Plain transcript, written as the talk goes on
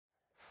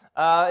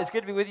It's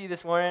good to be with you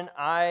this morning.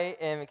 I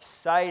am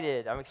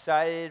excited. I'm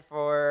excited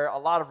for a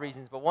lot of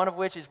reasons, but one of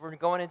which is we're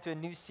going into a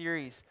new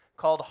series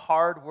called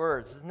Hard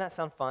Words. Doesn't that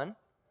sound fun?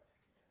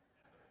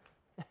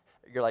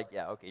 You're like,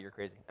 yeah, okay, you're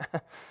crazy.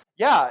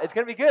 Yeah, it's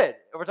going to be good.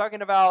 We're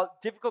talking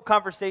about difficult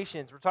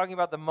conversations. We're talking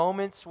about the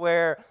moments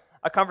where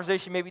a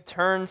conversation maybe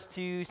turns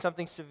to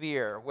something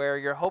severe, where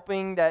you're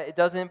hoping that it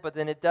doesn't, but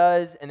then it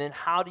does, and then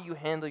how do you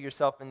handle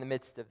yourself in the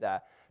midst of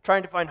that?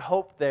 Trying to find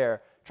hope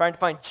there, trying to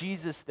find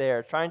Jesus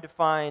there, trying to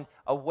find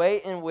a way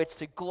in which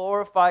to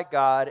glorify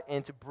God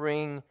and to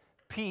bring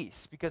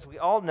peace, because we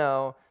all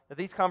know that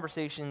these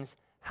conversations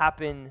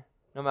happen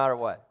no matter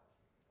what.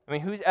 I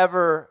mean,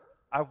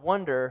 I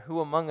wonder who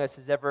among us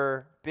has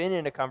ever been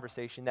in a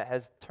conversation that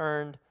has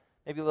turned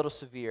maybe a little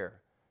severe.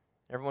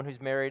 Everyone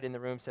who's married in the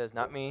room says,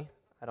 not me.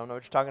 I don't know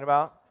what you're talking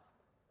about.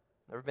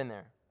 Never been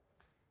there.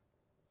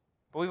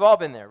 But we've all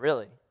been there,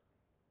 really.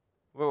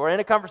 We're in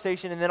a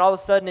conversation, and then all of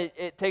a sudden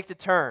it takes a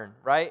turn,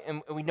 right?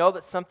 And we know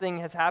that something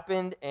has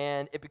happened,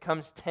 and it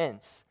becomes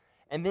tense.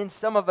 And then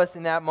some of us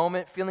in that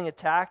moment, feeling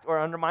attacked or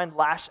undermined,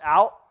 lash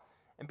out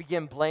and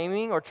begin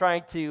blaming or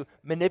trying to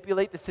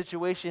manipulate the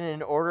situation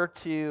in order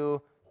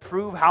to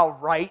prove how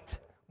right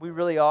we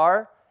really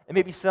are. And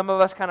maybe some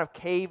of us kind of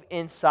cave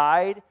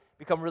inside,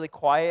 become really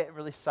quiet and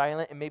really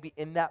silent, and maybe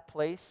in that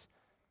place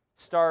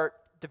start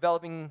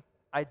developing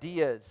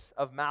ideas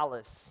of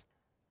malice,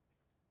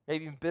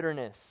 maybe even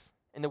bitterness.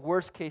 In the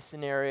worst case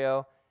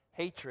scenario,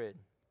 hatred,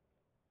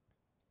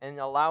 and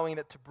allowing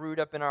it to brood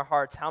up in our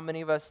hearts. How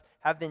many of us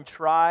have then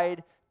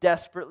tried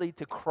desperately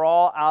to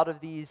crawl out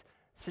of these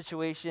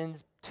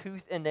situations,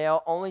 tooth and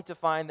nail, only to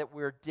find that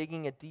we're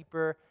digging a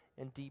deeper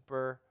and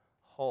deeper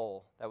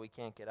hole that we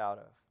can't get out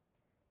of?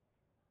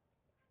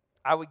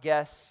 I would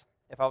guess,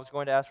 if I was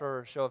going to ask for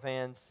a show of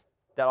hands,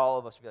 that all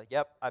of us would be like,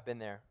 yep, I've been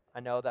there. I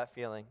know that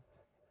feeling.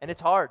 And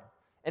it's hard,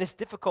 and it's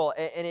difficult,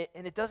 and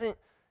it doesn't,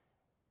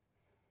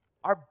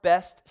 our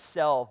best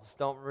selves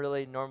don't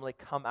really normally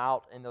come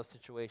out in those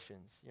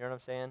situations. You know what I'm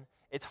saying?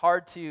 It's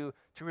hard to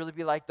really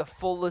be like the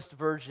fullest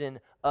version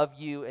of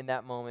you in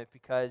that moment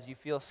because you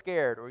feel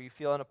scared, or you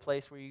feel in a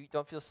place where you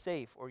don't feel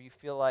safe, or you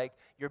feel like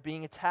you're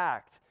being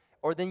attacked,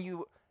 or then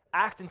you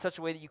act in such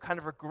a way that you kind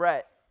of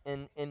regret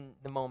in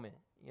the moment,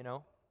 you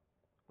know?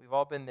 We've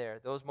all been there.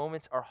 Those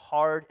moments are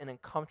hard and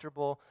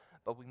uncomfortable,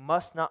 but we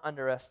must not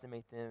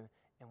underestimate them,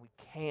 and we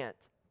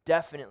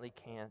definitely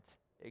can't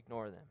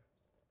ignore them.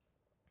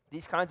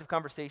 These kinds of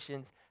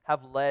conversations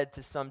have led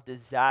to some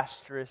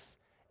disastrous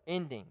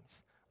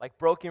endings, like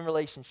broken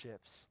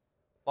relationships,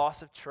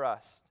 loss of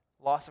trust,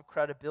 loss of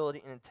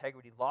credibility and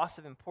integrity, loss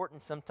of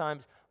important,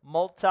 sometimes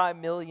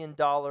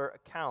multi-million-dollar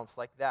accounts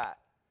like that.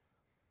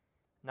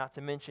 Not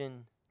to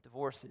mention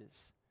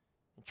divorces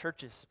and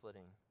churches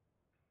splitting,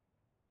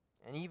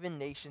 and even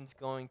nations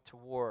going to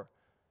war.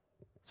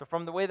 So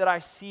from the way that I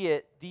see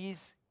it,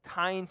 these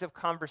kinds of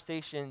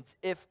conversations,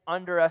 if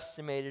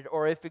underestimated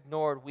or if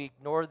ignored, we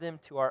ignore them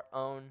to our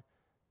own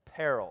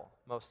peril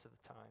most of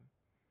the time.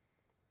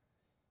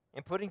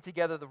 And putting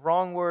together the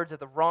wrong words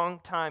at the wrong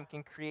time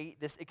can create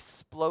this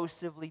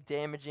explosively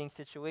damaging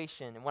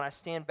situation. And when I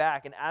stand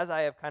back, and as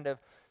I have kind of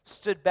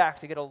stood back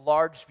to get a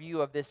large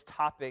view of this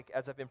topic,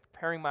 as I've been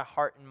preparing my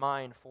heart and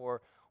mind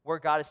for where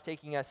God is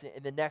taking us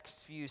in the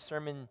next few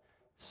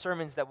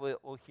sermons that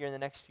we'll hear in the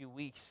next few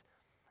weeks,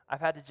 I've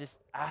had to just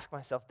ask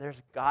myself,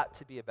 there's got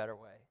to be a better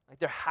way. Like,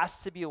 there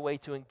has to be a way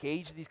to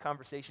engage these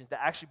conversations that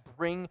actually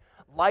bring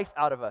life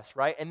out of us,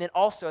 right? And then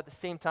also at the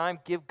same time,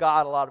 give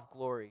God a lot of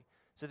glory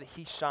so that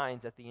he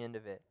shines at the end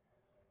of it.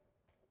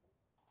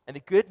 And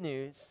the good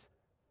news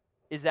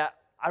is that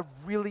I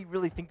really,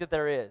 really think that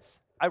there is.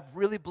 I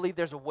really believe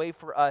there's a way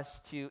for us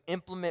to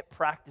implement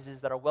practices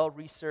that are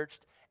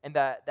well-researched and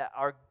that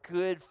are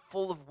good,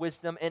 full of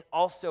wisdom, and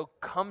also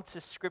come to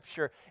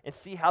Scripture and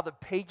see how the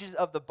pages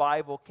of the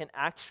Bible can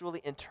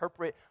actually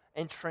interpret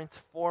and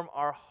transform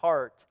our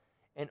heart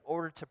in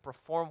order to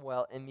perform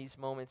well in these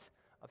moments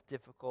of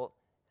difficult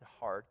and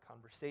hard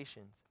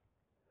conversations.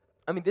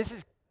 I mean, this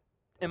is,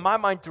 in my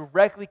mind,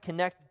 directly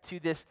connected to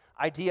this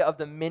idea of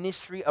the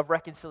ministry of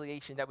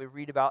reconciliation that we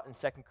read about in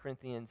 2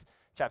 Corinthians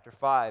chapter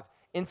 5.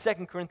 In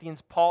 2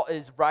 Corinthians, Paul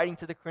is writing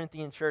to the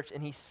Corinthian church,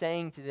 and he's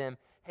saying to them,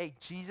 hey,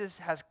 Jesus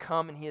has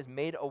come and he has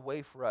made a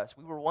way for us.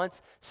 We were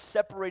once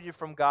separated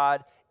from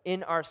God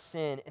in our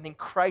sin, and then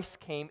Christ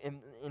came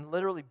and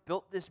literally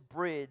built this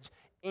bridge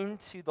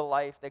into the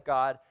life that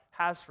God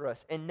has for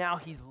us. And now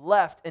he's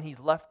left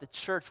the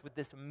church with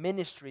this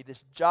ministry,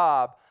 this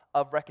job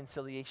of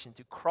reconciliation,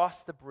 to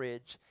cross the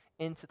bridge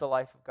into the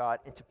life of God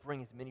and to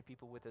bring as many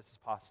people with us as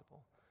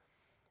possible.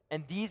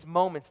 And these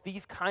moments,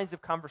 these kinds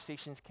of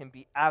conversations can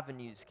be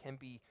avenues, can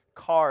be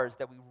cars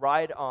that we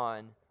ride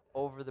on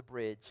over the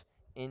bridge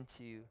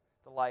into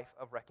the life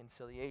of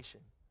reconciliation.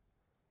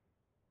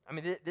 I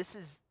mean,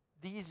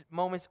 these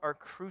moments are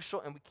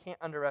crucial, and we can't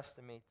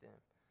underestimate them,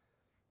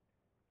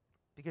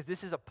 because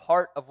this is a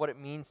part of what it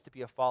means to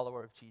be a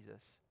follower of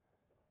Jesus.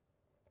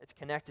 It's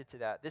connected to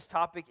that. This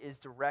topic is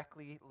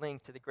directly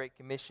linked to the Great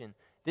Commission.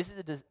 This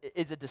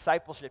is a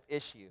discipleship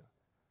issue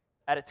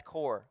at its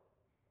core.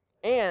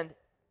 And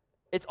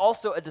it's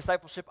also a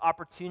discipleship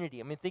opportunity.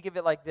 I mean, think of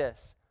it like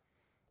this.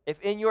 If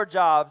in your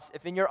jobs,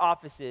 if in your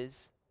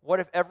offices, what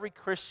if every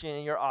Christian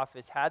in your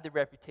office had the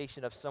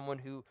reputation of someone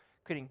who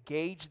could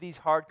engage these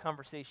hard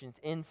conversations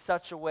in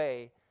such a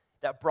way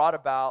that brought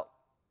about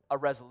a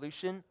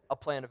resolution, a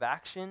plan of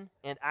action,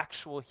 and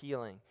actual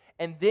healing?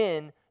 And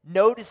then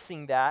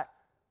noticing that,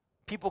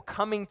 people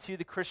coming to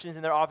the Christians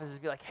in their offices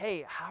be like,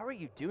 hey, how are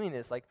you doing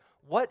this? Like,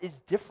 what is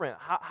different?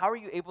 How are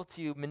you able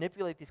to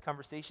manipulate these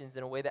conversations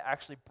in a way that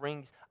actually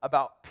brings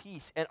about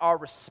peace? And our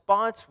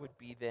response would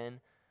be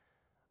then,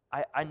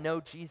 I know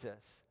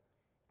Jesus.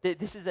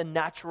 This is a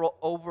natural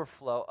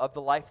overflow of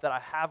the life that I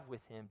have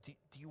with him.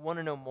 Do you want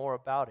to know more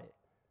about it?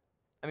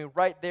 I mean,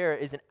 right there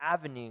is an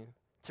avenue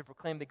to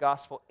proclaim the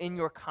gospel in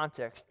your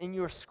context, in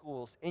your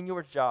schools, in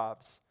your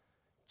jobs,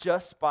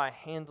 just by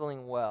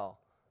handling well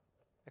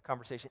a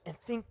conversation. And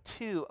think,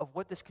 too, of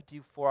what this could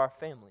do for our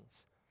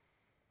families.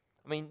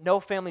 I mean, no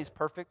family is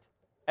perfect.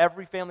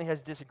 Every family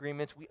has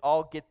disagreements. We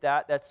all get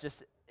that. That's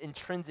just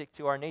intrinsic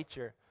to our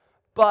nature.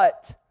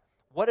 But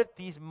what if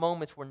these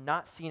moments were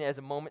not seen as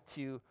a moment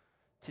to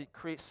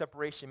create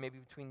separation maybe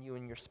between you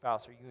and your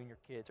spouse, or you and your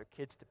kids, or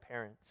kids to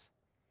parents?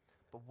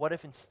 But what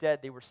if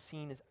instead they were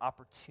seen as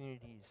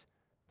opportunities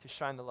to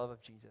shine the love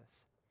of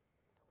Jesus?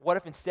 What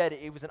if instead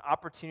it was an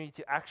opportunity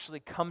to actually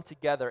come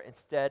together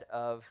instead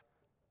of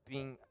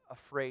being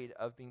afraid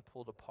of being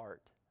pulled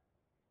apart?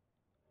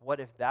 What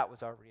if that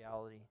was our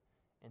reality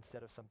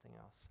instead of something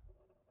else?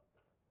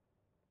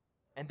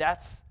 And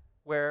that's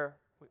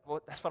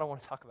that's what I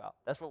want to talk about.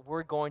 That's what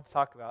we're going to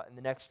talk about in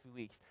the next few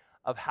weeks,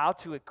 of how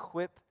to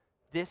equip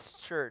this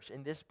church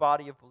and this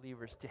body of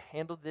believers to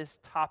handle this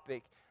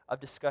topic of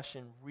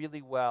discussion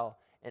really well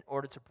in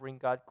order to bring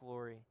God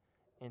glory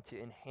and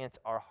to enhance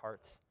our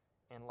hearts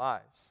and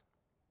lives.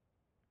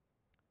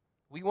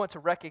 We want to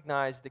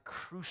recognize the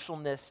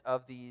crucialness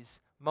of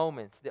these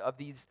moments, of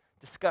these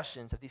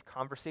discussions, of these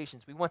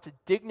conversations. We want to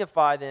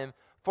dignify them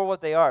for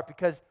what they are,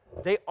 because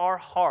they are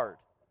hard,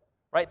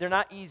 right? They're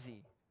not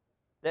easy.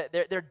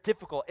 They're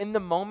difficult. In the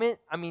moment,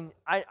 I mean,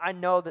 I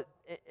know that,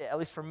 at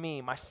least for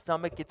me, my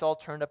stomach gets all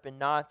turned up in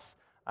knots.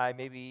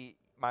 Maybe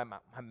my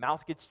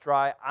mouth gets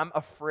dry. I'm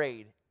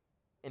afraid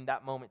in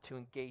that moment to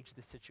engage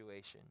the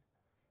situation.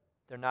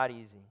 They're not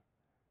easy.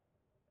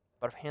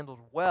 But if handled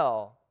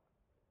well,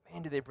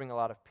 man, do they bring a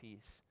lot of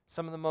peace.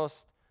 Some of the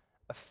most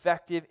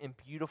effective and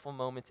beautiful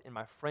moments in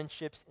my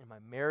friendships, in my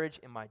marriage,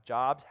 in my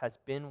jobs has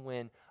been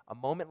when a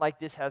moment like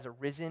this has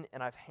arisen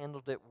and I've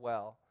handled it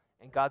well,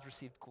 and God's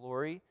received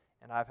glory,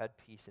 and I've had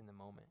peace in the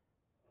moment.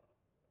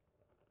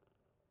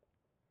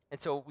 And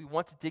so we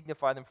want to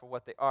dignify them for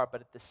what they are,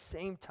 but at the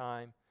same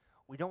time,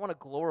 we don't want to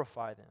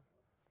glorify them.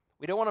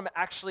 We don't want to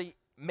actually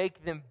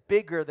make them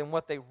bigger than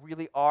what they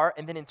really are,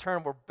 and then in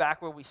turn, we're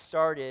back where we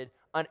started,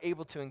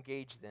 unable to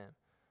engage them.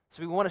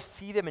 So we want to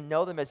see them and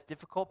know them as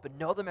difficult, but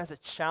know them as a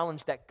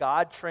challenge that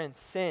God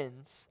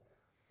transcends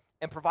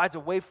and provides a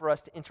way for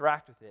us to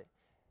interact with it,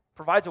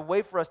 provides a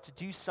way for us to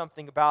do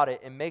something about it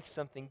and make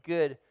something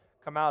good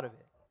come out of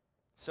it.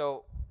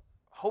 So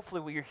hopefully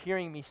what you're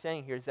hearing me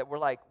saying here is that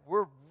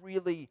we're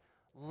really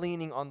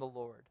leaning on the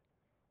Lord.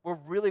 We're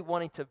really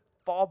wanting to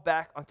fall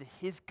back onto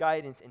his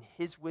guidance and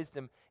his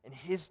wisdom and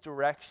his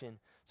direction,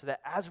 so that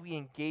as we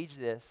engage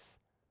this,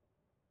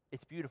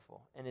 it's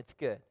beautiful and it's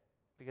good,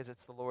 because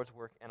it's the Lord's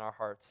work in our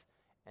hearts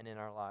and in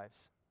our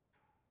lives.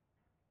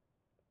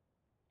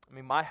 I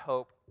mean, my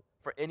hope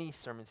for any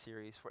sermon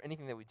series, for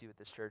anything that we do at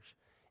this church,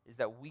 is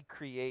that we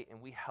create and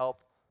we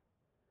help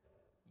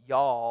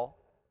y'all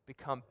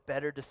become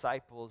better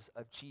disciples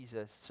of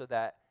Jesus, so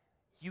that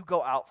you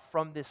go out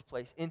from this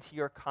place into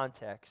your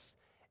context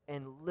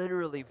and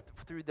literally,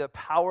 through the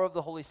power of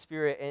the Holy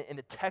Spirit and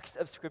the text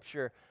of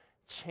Scripture,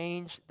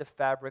 change the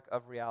fabric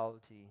of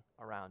reality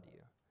around you.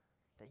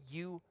 That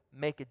you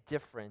make a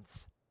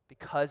difference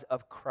because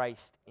of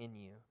Christ in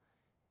you.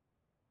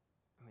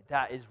 I mean,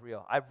 that is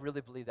real. I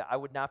really believe that. I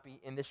would not be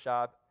in this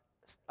job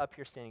up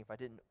here standing if I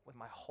didn't, with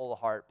my whole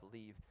heart,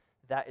 believe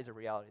that is a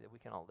reality that we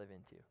can all live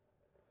into.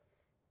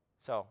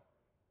 So,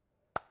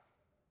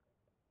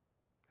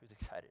 who's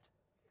excited?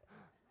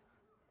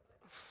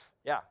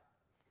 Yeah.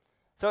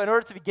 So in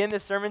order to begin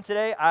this sermon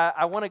today,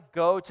 I want to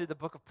go to the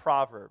book of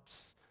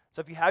Proverbs.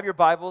 So if you have your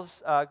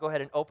Bibles, go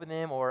ahead and open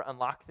them or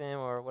unlock them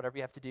or whatever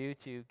you have to do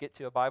to get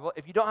to a Bible.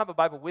 If you don't have a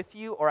Bible with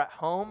you or at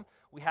home,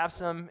 we have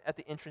some at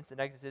the entrance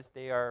and exits.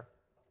 Those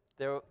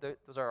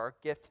are our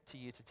gift to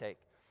you to take.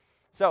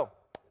 So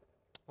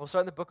we'll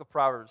start in the book of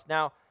Proverbs.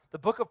 Now, the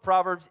book of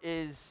Proverbs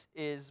is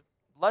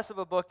less of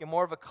a book and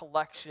more of a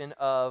collection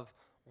of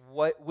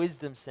what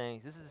wisdom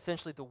sayings. This is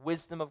essentially the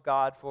wisdom of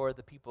God for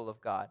the people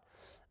of God.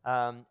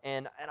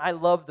 And I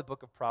love the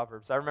book of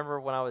Proverbs. I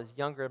remember when I was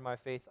younger in my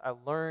faith, I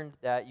learned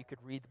that you could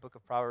read the book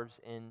of Proverbs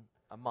in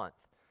a month.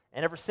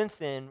 And ever since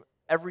then,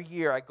 every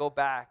year I go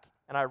back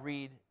and I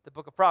read the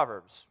book of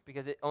Proverbs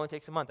because it only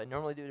takes a month. I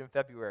normally do it in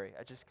February.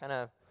 I just kind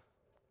of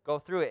go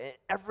through it. And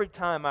every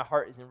time my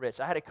heart is enriched.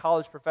 I had a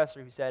college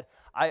professor who said,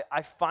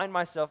 I find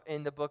myself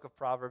in the book of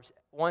Proverbs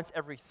once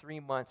every 3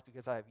 months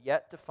because I have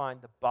yet to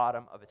find the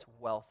bottom of its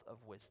wealth of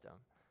wisdom.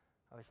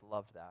 I always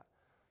loved that.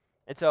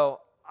 And so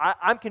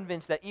I'm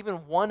convinced that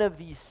even one of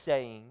these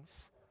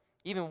sayings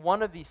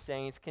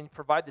can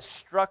provide the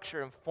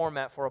structure and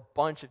format for a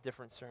bunch of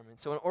different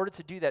sermons. So in order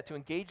to do that, to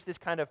engage this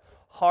kind of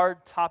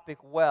hard topic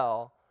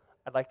well,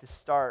 I'd like to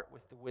start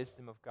with the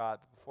wisdom of God.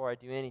 But before I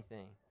do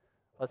anything,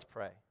 let's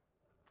pray.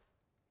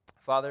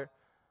 Father,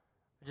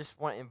 I just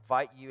want to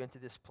invite you into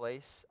this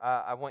place.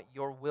 I want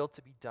your will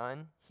to be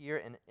done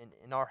here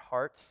in our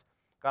hearts.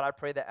 God, I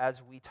pray that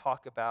as we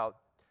talk about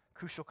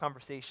crucial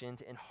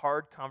conversations and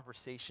hard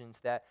conversations,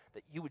 that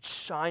you would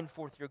shine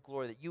forth your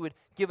glory, that you would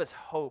give us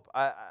hope.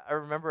 I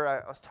remember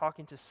I was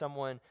talking to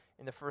someone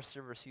in the first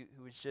service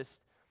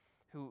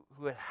who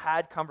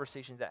had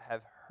conversations that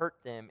have hurt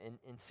them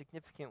in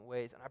significant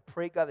ways. And I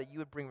pray, God, that you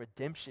would bring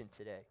redemption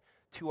today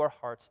to our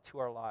hearts, to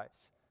our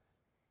lives.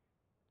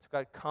 So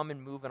God, come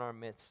and move in our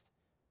midst.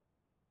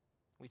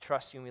 We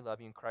trust you and we love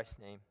you in Christ's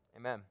name.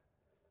 Amen.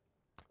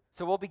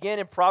 So we'll begin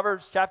in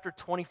Proverbs chapter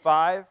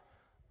 25,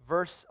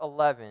 verse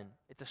 11.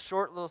 It's a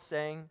short little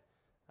saying,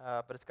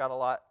 but it's got a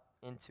lot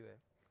into it.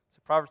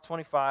 So Proverbs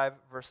 25,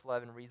 verse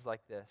 11 reads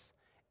like this.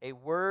 A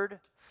word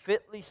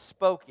fitly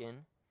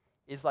spoken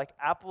is like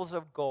apples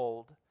of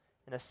gold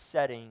in a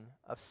setting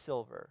of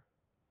silver.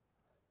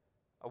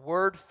 A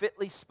word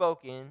fitly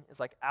spoken is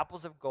like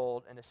apples of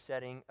gold in a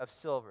setting of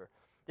silver.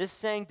 This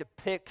saying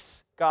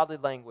depicts godly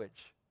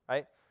language,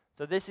 right?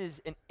 So this is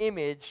an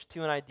image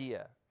to an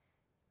idea.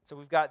 So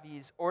we've got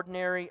these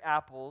ordinary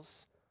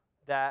apples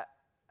that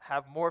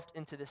have morphed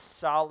into this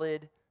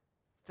solid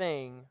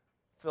thing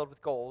filled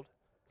with gold,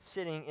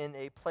 sitting in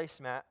a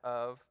placemat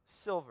of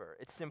silver.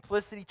 It's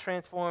simplicity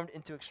transformed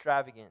into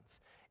extravagance.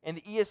 In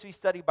the ESV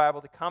Study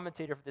Bible, the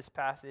commentator for this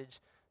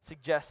passage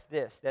suggests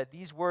this, that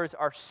these words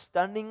are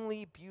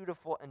stunningly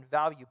beautiful and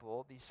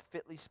valuable. These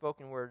fitly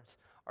spoken words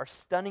are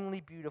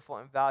stunningly beautiful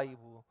and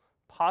valuable,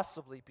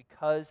 possibly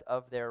because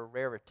of their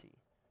rarity.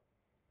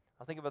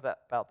 I'll think about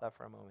that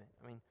for a moment.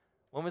 I mean,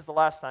 when was the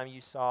last time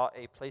you saw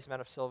a placemat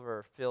of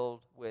silver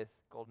filled with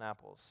golden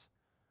apples?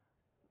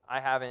 I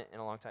haven't in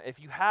a long time. If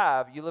you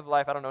have, you live a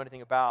life I don't know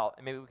anything about,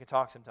 and maybe we can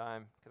talk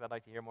sometime because I'd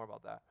like to hear more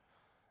about that.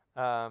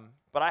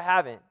 But I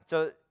haven't.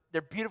 So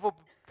they're beautiful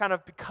kind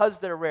of because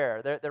they're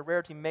rare. Their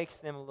rarity makes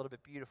them a little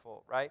bit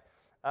beautiful, right?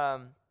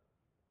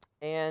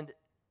 And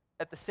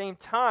at the same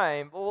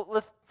time, well,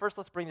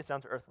 let's bring this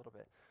down to earth a little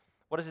bit.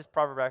 What is this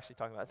proverb actually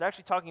talking about? It's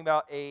actually talking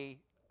about a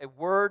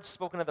word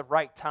spoken at the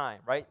right time,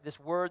 right? This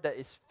word that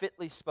is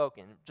fitly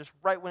spoken, just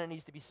right when it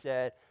needs to be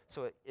said,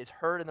 so it is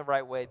heard in the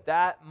right way.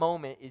 That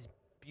moment is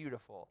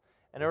beautiful.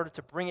 In order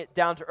to bring it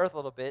down to earth a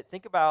little bit,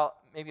 think about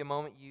maybe a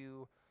moment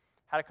you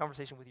had a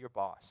conversation with your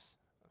boss,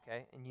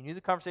 okay? And you knew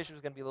the conversation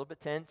was going to be a little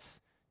bit tense.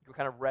 You were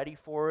kind of ready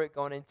for it,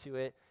 going into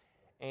it,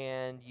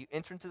 and you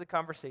enter into the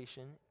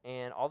conversation,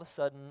 and all of a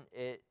sudden,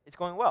 it's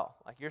going well.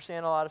 Like, you're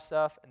saying a lot of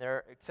stuff, and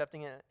they're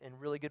accepting it in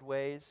really good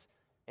ways,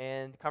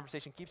 and the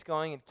conversation keeps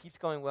going and keeps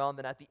going well, and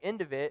then at the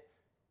end of it,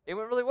 it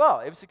went really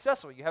well. It was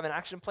successful. You have an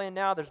action plan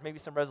now. There's maybe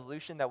some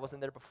resolution that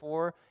wasn't there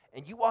before,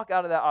 and you walk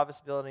out of that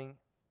office building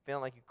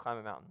feeling like you climb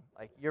a mountain.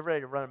 Like, you're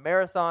ready to run a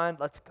marathon.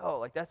 Let's go.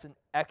 Like, that's an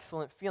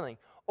excellent feeling.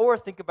 Or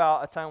think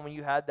about a time when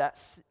you had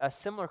a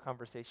similar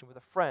conversation with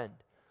a friend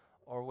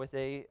or with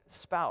a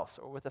spouse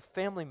or with a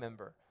family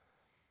member.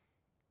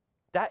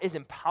 That is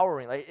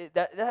empowering. Like,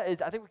 that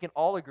is. I think we can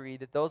all agree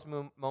that those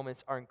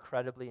moments are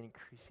incredibly and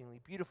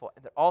increasingly beautiful,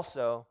 and they're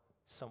also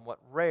somewhat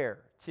rare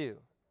too.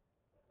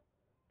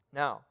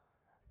 Now,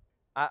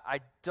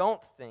 I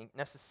don't think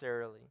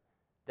necessarily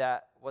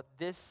that what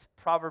this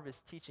proverb is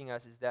teaching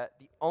us is that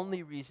the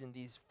only reason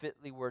these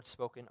fitly words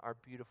spoken are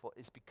beautiful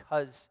is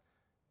because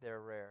they're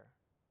rare.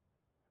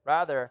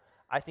 Rather,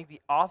 I think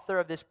the author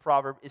of this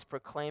proverb is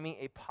proclaiming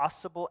a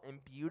possible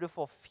and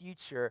beautiful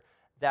future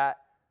that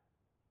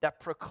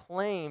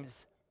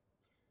proclaims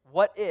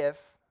what if,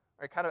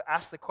 or kind of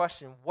asks the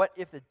question, what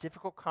if the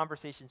difficult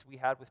conversations we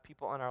had with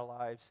people in our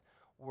lives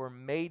were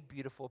made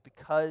beautiful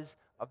because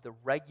of the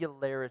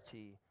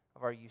regularity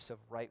of our use of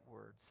right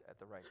words at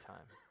the right time?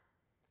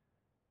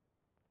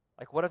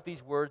 Like, what if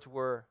these words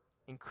were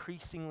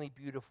increasingly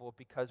beautiful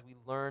because we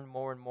learn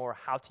more and more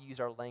how to use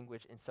our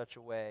language in such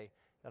a way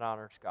that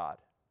honors God,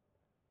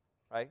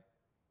 right?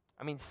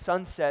 I mean,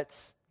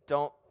 sunsets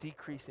don't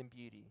decrease in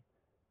beauty.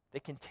 They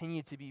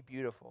continue to be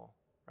beautiful,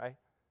 right?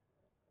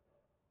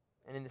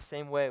 And in the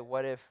same way,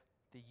 what if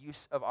the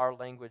use of our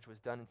language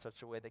was done in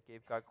such a way that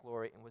gave God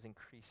glory and was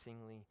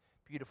increasingly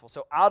beautiful?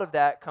 So out of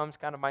that comes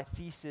kind of my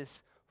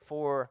thesis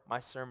for my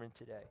sermon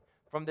today,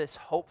 from this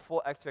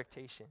hopeful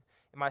expectation.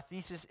 And my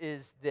thesis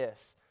is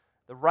this: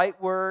 the right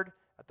word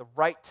at the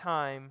right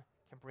time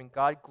can bring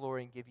God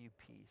glory and give you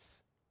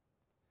peace.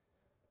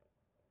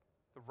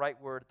 The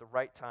right word at the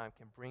right time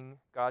can bring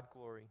God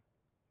glory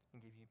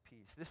and give you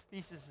peace. This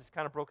thesis is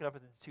kind of broken up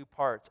into two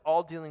parts,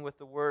 all dealing with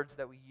the words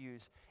that we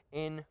use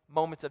in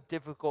moments of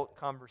difficult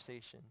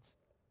conversations.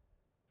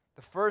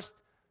 The first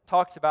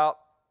talks about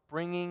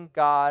bringing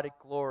God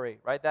glory,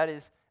 right? That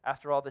is,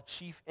 after all, the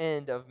chief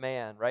end of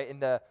man, right? In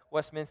the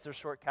Westminster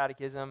Short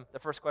Catechism, the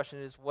first question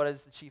is, what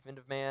is the chief end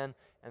of man?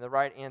 And the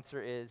right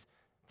answer is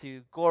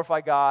to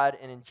glorify God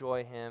and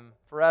enjoy him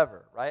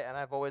forever, right? And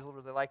I've always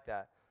really liked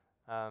that.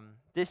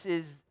 This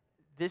is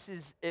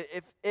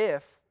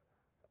if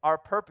our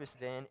purpose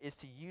then is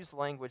to use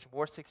language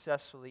more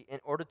successfully in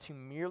order to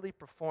merely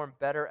perform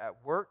better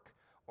at work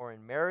or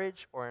in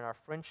marriage or in our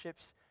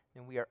friendships,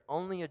 then we are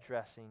only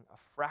addressing a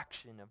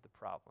fraction of the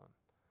problem.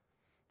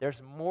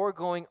 There's more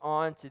going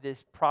on to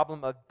this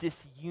problem of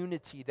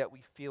disunity that we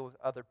feel with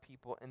other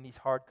people in these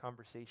hard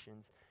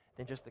conversations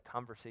than just the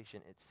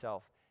conversation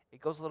itself.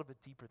 It goes a little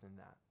bit deeper than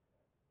that.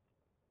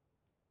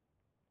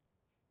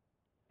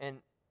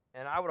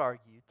 And I would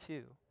argue,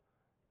 too,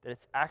 that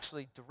it's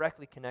actually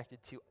directly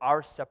connected to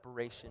our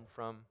separation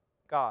from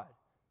God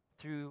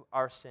through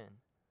our sin.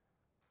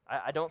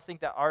 I don't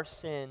think that our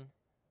sin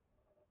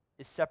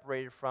is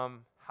separated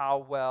from how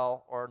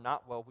well or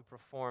not well we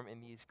perform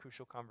in these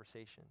crucial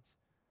conversations.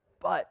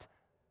 But,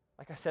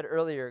 like I said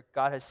earlier,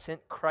 God has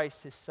sent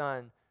Christ, his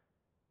Son,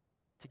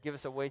 to give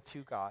us a way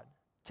to God,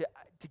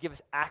 to give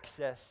us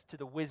access to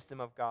the wisdom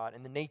of God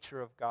and the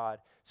nature of God,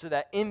 so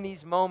that in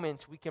these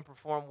moments we can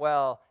perform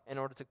well in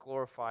order to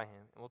glorify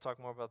him. And we'll talk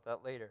more about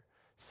that later.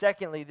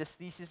 Secondly, this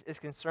thesis is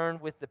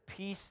concerned with the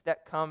peace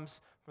that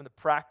comes from the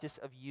practice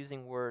of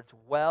using words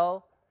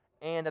well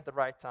and at the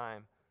right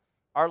time.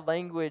 Our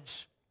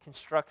language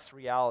constructs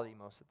reality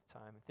most of the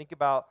time. Think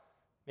about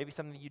maybe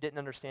something that you didn't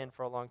understand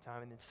for a long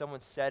time, and then someone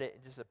said it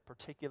in just a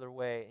particular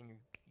way, and you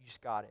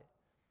just got it.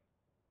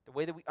 The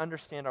way that we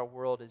understand our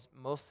world is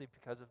mostly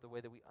because of the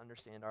way that we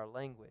understand our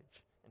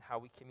language and how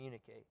we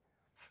communicate.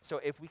 So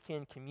if we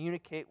can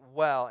communicate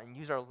well and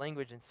use our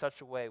language in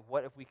such a way,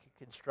 what if we could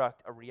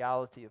construct a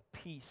reality of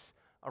peace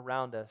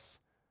around us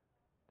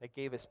that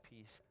gave us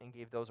peace and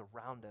gave those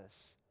around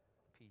us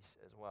peace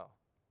as well?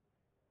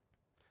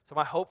 So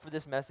my hope for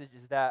this message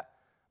is that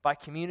by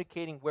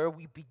communicating where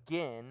we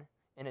begin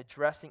in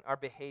addressing our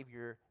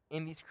behavior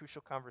in these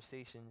crucial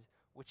conversations,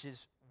 which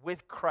is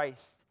with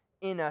Christ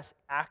in us,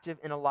 active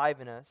and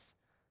alive in us,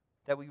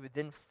 that we would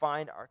then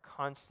find our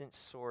constant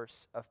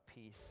source of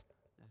peace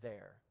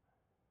there.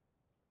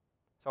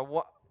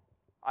 So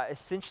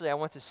essentially, I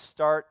want to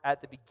start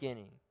at the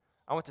beginning.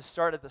 I want to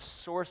start at the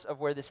source of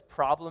where this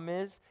problem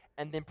is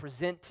and then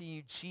present to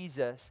you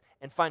Jesus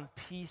and find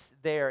peace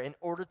there in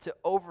order to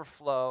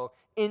overflow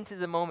into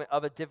the moment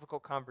of a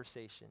difficult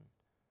conversation,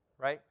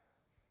 right?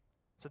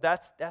 So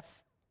that's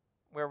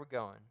where we're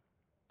going.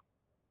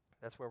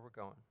 That's where we're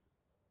going.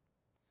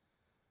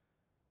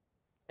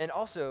 And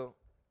also,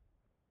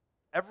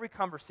 every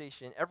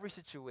conversation, every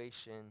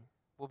situation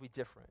will be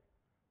different.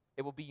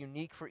 It will be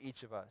unique for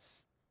each of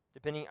us.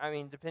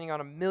 Depending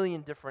on a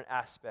million different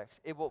aspects.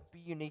 It will be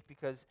unique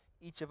because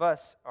each of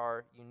us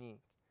are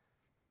unique.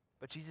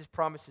 But Jesus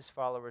promised his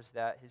followers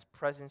that his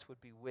presence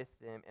would be with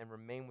them and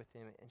remain with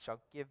them and shall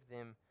give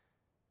them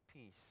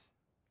peace.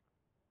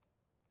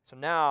 So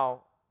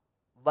now,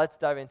 let's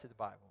dive into the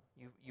Bible.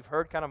 You've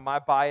heard kind of my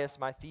bias,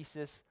 my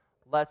thesis.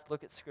 Let's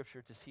look at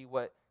Scripture to see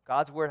what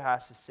God's Word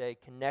has to say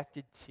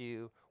connected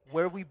to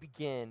where we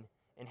begin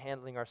in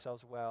handling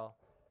ourselves well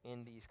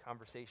in these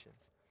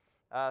conversations.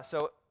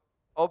 So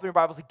open your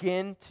Bibles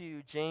again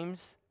to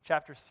James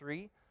chapter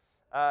 3.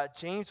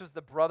 James was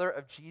the brother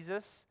of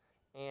Jesus,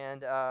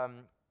 and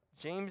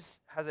James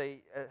has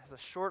a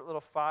short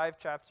little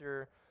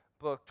 5-chapter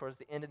book towards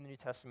the end of the New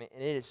Testament,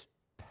 and it is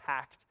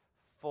packed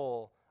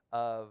full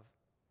of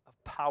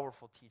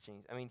powerful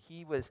teachings. I mean,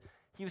 he was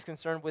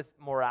concerned with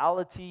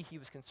morality, he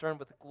was concerned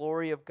with the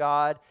glory of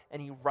God,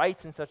 and he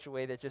writes in such a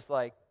way that just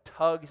like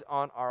tugs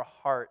on our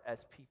heart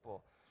as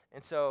people.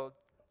 And so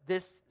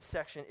this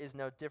section is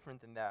no different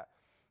than that.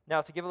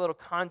 Now, to give a little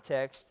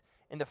context,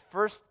 in the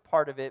first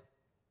part of it,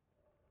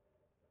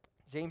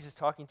 James is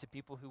talking to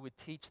people who would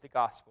teach the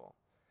gospel.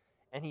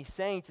 And he's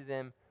saying to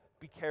them,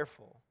 be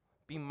careful,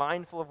 be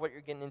mindful of what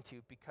you're getting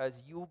into,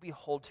 because you will be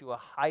held to a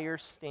higher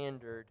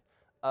standard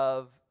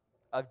of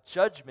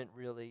judgment,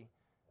 really,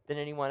 than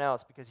anyone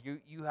else, because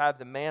you have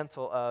the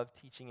mantle of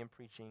teaching and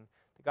preaching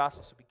the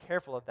gospel. So be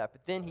careful of that.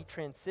 But then he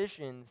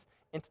transitions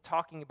into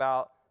talking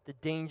about the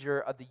danger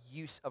of the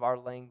use of our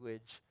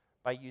language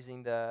by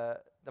using the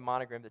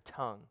monogram, the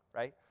tongue,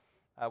 right?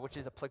 Which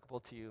is applicable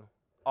to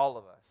all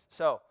of us.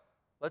 So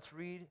let's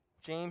read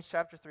James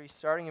chapter 3,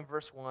 starting in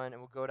verse 1,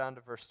 and we'll go down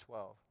to verse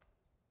 12.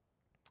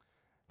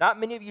 Not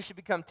many of you should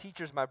become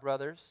teachers, my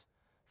brothers,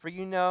 for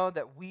you know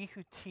that we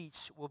who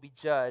teach will be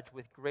judged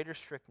with greater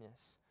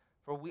strictness.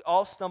 For we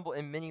all stumble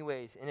in many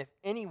ways, and if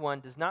anyone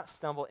does not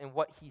stumble in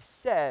what he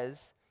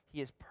says,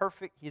 he is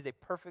perfect. He is a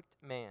perfect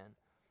man,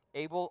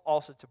 able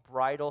also to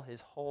bridle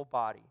his whole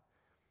body.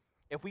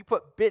 If we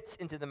put bits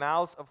into the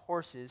mouths of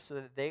horses so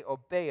that they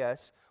obey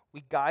us,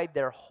 we guide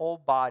their whole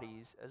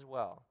bodies as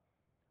well.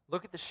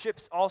 Look at the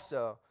ships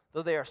also.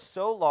 Though they are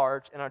so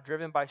large and are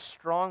driven by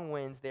strong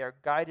winds, they are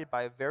guided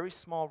by a very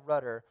small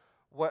rudder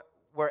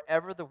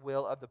wherever the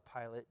will of the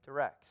pilot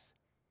directs.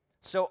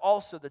 So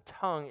also the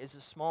tongue is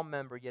a small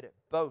member, yet it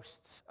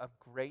boasts of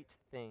great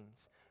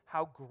things.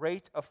 How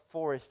great a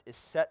forest is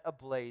set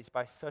ablaze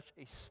by such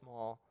a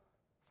small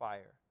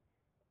fire.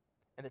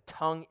 And the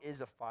tongue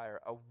is a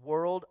fire, a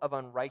world of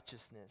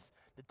unrighteousness.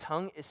 The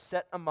tongue is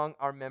set among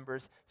our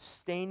members,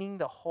 staining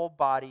the whole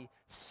body,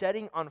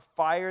 setting on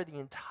fire the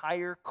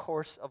entire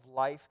course of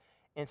life,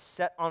 and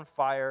set on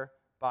fire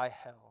by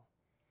hell.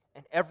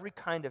 And every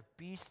kind of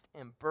beast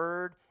and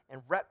bird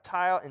and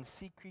reptile and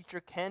sea creature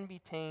can be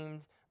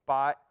tamed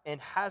by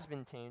and has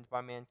been tamed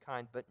by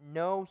mankind, but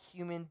no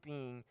human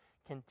being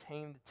can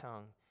tame the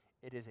tongue.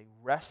 It is a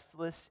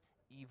restless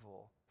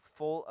evil,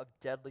 full of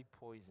deadly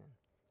poison.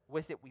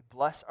 With it we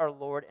bless our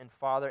Lord and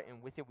Father,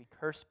 and with it we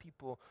curse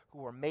people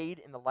who are made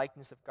in the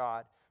likeness of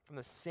God. From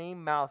the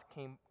same mouth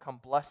come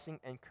blessing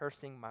and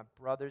cursing. My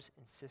brothers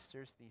and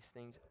sisters, these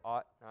things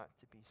ought not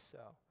to be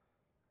so.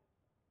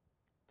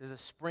 Does a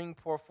spring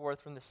pour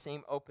forth from the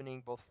same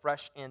opening both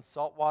fresh and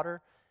salt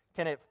water?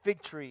 Can a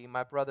fig tree,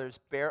 my brothers,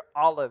 bear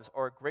olives,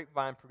 or a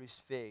grapevine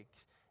produce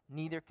figs?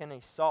 Neither can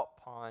a salt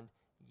pond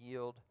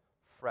yield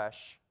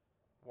fresh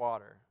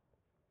water.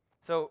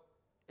 So,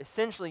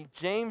 essentially,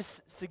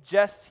 James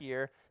suggests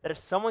here that if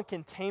someone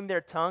can tame their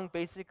tongue,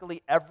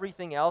 basically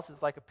everything else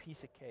is like a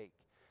piece of cake.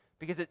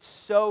 Because it's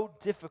so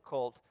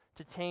difficult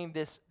to tame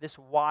this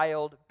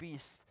wild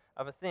beast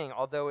of a thing.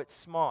 Although it's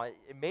small,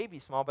 it may be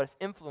small, but its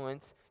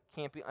influence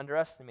can't be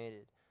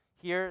underestimated.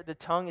 Here, the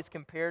tongue is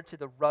compared to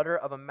the rudder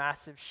of a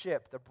massive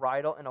ship, the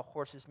bridle in a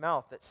horse's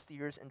mouth that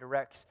steers and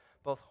directs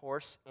both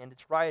horse and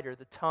its rider.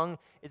 The tongue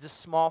is a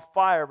small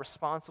fire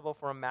responsible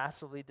for a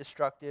massively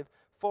destructive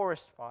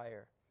forest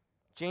fire.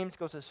 James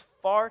goes as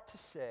far to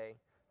say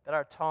that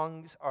our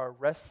tongues are a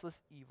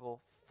restless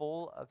evil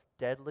full of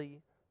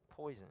deadly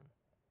poison.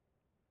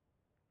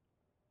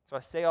 So I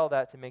say all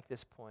that to make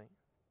this point.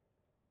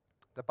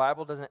 The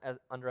Bible doesn't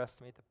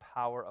underestimate the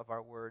power of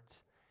our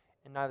words,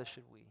 and neither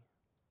should we.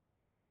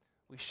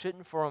 We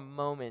shouldn't for a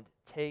moment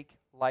take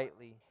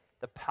lightly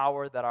the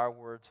power that our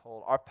words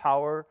hold.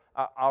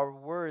 Our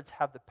words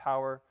have the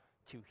power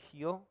to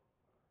heal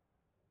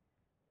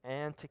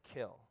and to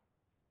kill,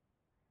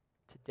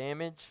 to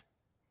damage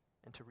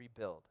and to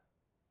rebuild.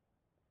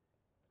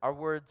 Our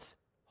words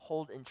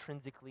hold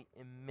intrinsically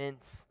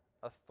immense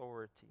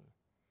authority.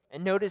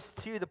 And notice,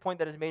 too, the point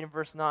that is made in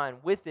verse 9.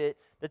 With it,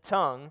 the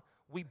tongue,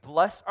 we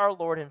bless our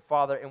Lord and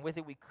Father, and with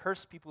it we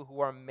curse people who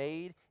are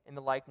made in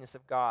the likeness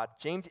of God.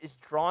 James is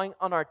drawing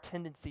on our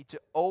tendency to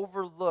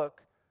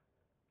overlook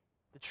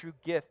the true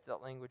gift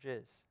that language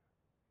is.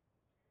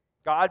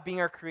 God, being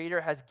our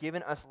creator, has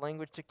given us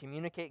language to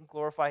communicate and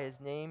glorify his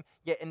name,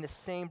 yet in the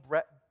same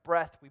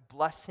breath we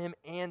bless him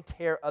and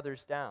tear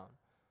others down.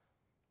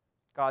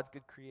 God's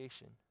good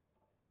creation.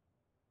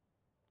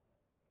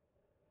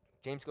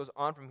 James goes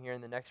on from here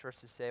in the next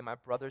verse to say, my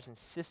brothers and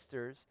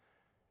sisters,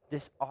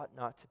 this ought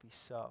not to be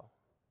so.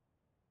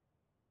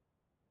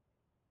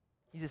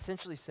 He's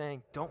essentially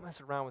saying, don't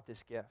mess around with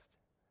this gift.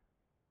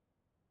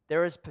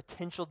 There is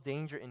potential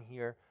danger in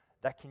here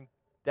that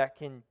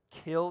can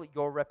kill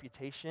your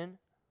reputation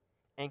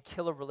and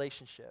kill a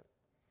relationship.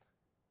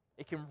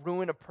 It can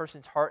ruin a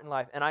person's heart and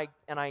life. And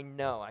I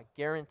know, I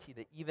guarantee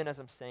that even as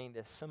I'm saying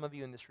this, some of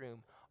you in this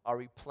room are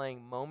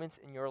replaying moments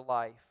in your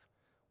life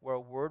where a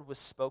word was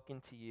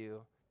spoken to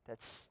you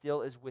that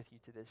still is with you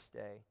to this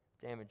day,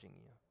 damaging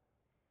you.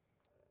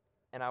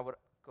 And I would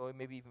go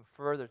maybe even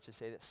further to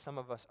say that some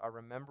of us are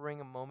remembering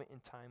a moment in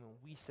time when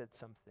we said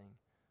something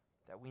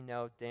that we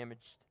know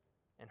damaged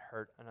and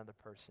hurt another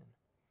person.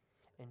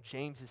 And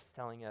James is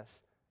telling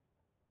us,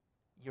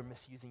 you're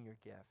misusing your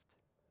gift,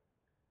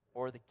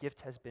 or the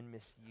gift has been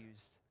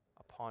misused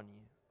upon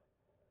you.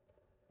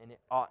 And it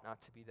ought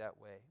not to be that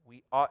way.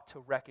 We ought to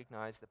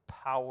recognize the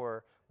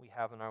power we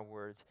have in our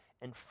words,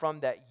 and from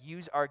that,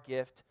 use our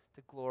gift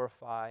to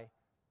glorify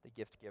the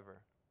gift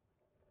giver.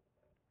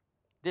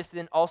 This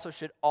then also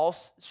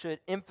should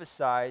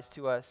emphasize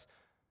to us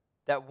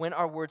that when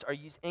our words are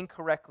used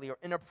incorrectly or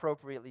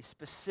inappropriately,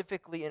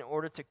 specifically in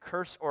order to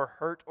curse or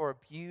hurt or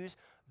abuse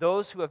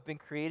those who have been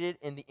created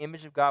in the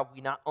image of God,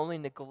 we not only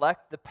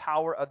neglect the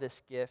power of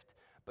this gift,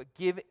 but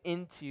give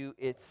into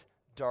its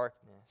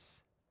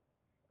darkness.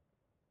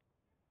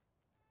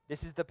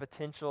 This is the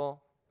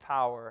potential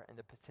power and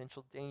the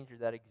potential danger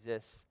that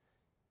exists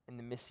in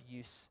the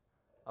misuse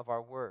of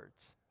our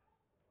words.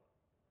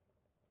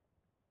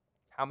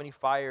 How many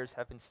fires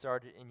have been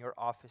started in your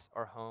office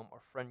or home or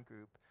friend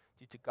group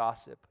due to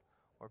gossip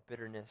or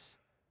bitterness,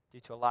 due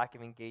to a lack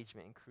of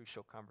engagement in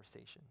crucial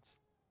conversations?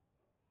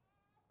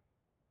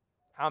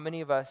 How many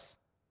of us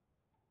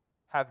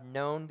have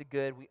known the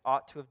good we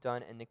ought to have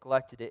done and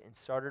neglected it and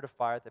started a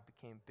fire that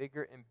became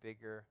bigger and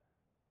bigger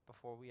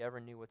before we ever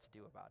knew what to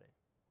do about it?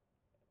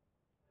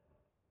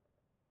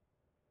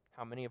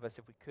 How many of us,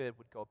 if we could,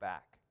 would go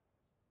back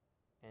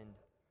and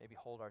maybe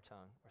hold our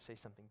tongue or say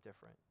something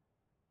different?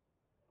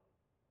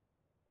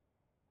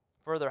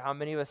 Further, how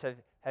many of us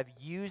have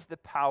used the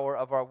power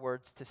of our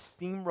words to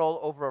steamroll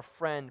over a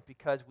friend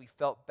because we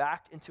felt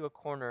backed into a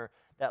corner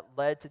that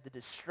led to the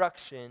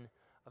destruction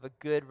of a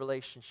good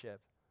relationship,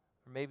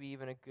 or maybe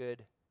even a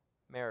good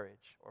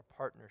marriage or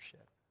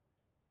partnership.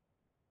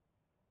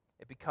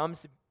 It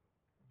becomes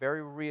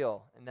very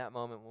real in that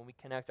moment when we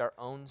connect our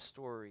own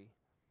story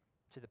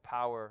to the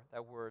power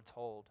that words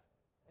hold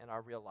in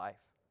our real life.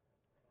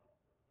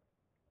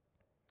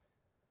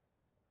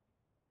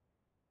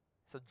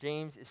 So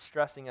James is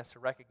stressing us to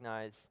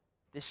recognize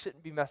this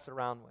shouldn't be messed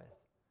around with.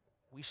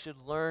 We should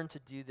learn to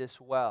do this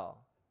well,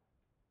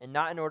 and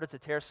not in order to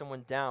tear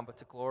someone down, but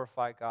to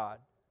glorify God.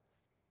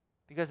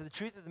 Because the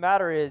truth of the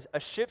matter is, a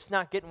ship's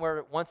not getting where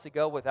it wants to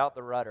go without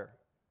the rudder.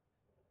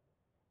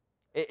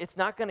 It's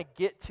not going to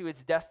get to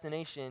its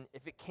destination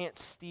if it can't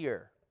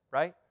steer,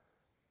 right?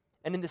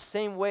 And in the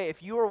same way,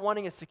 if you are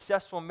wanting a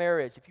successful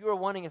marriage, if you are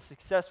wanting a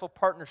successful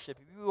partnership,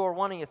 if you are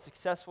wanting a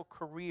successful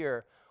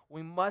career,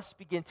 we must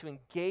begin to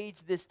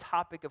engage this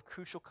topic of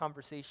crucial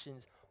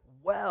conversations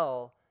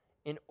well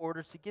in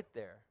order to get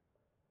there.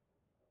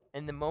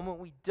 And the moment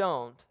we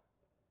don't,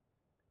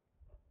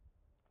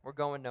 we're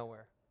going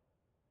nowhere.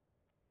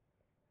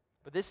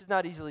 But this is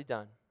not easily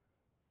done.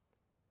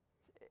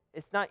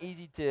 It's not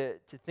easy to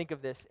think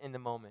of this in the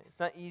moment. It's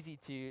not easy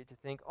to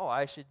think, oh,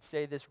 I should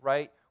say this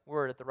right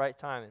word at the right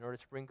time in order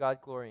to bring God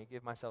glory and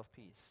give myself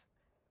peace.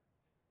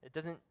 It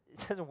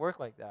doesn't work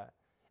like that.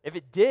 If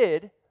it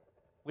did,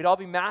 we'd all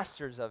be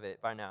masters of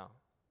it by now.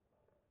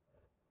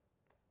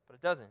 But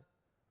it doesn't.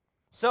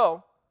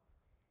 So,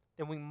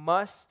 then we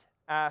must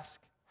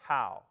ask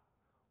how.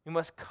 We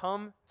must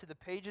come to the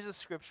pages of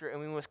Scripture and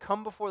we must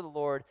come before the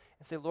Lord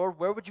and say, Lord,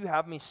 where would you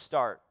have me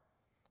start?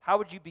 How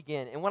would you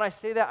begin? And when I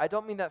say that, I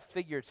don't mean that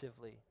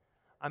figuratively.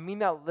 I mean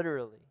that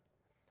literally.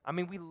 I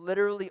mean, we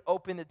literally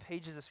open the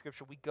pages of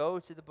Scripture. We go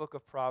to the book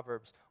of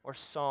Proverbs or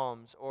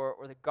Psalms or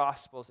the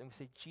Gospels and we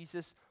say,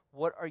 Jesus,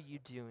 what are you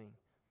doing?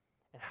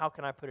 And how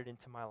can I put it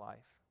into my life?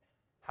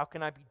 How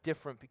can I be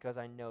different because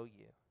I know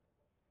you?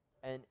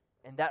 And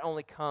that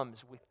only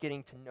comes with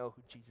getting to know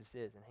who Jesus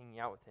is and hanging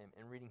out with him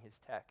and reading his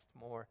text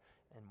more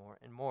and more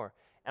and more.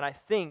 And I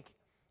think,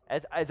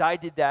 as I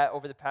did that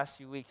over the past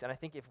few weeks, and I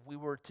think if we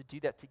were to do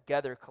that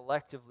together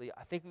collectively,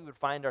 I think we would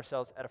find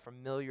ourselves at a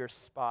familiar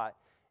spot,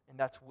 and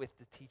that's with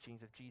the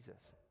teachings of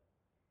Jesus.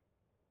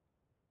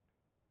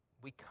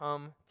 We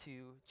come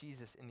to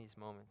Jesus in these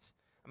moments.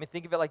 I mean,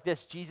 think of it like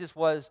this. Jesus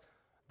was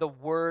the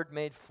Word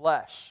made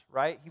flesh,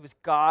 right? He was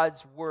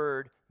God's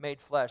Word made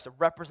flesh, a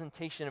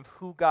representation of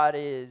who God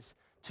is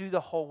to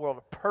the whole world,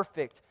 a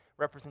perfect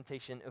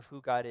representation of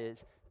who God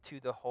is to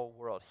the whole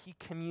world. He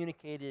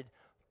communicated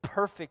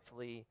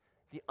perfectly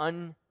the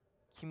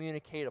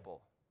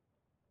uncommunicatable.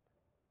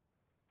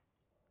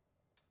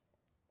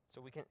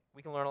 So we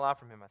can learn a lot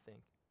from him, I think.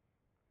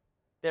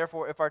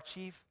 Therefore, if our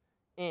chief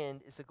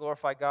end is to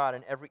glorify God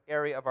in every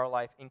area of our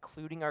life,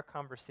 including our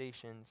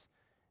conversations,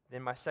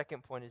 then my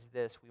second point is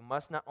this: we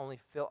must not only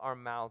fill our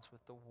mouths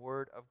with the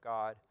Word of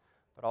God,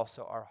 but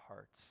also our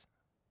hearts.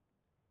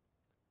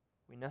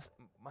 We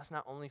must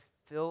not only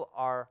fill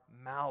our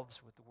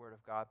mouths with the Word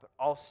of God, but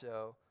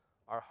also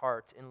our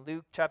hearts. In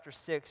Luke chapter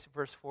 6,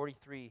 verse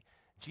 43,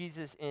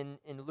 Jesus, in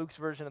Luke's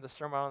version of the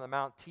Sermon on the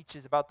Mount,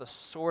 teaches about the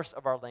source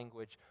of our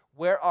language,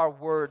 where our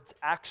words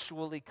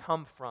actually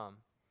come from.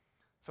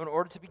 So in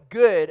order to be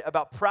good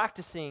about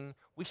practicing,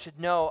 we should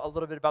know a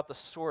little bit about the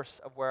source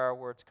of where our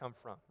words come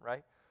from,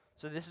 right?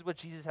 So this is what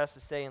Jesus has to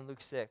say in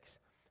Luke 6.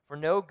 For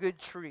no good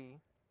tree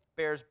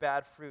bears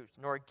bad fruit,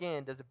 nor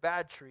again does a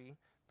bad tree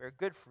bear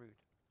good fruit.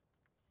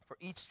 For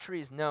each tree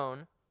is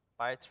known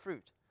by its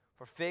fruit.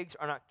 For figs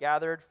are not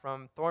gathered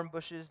from thorn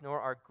bushes, nor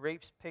are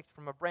grapes picked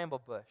from a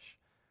bramble bush.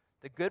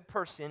 The good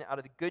person out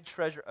of the good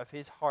treasure of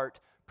his heart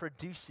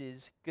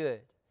produces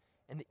good,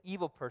 and the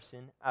evil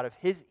person out of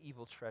his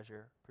evil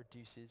treasure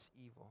produces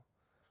evil.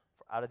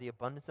 For out of the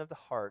abundance of the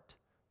heart,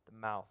 the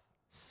mouth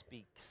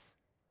speaks.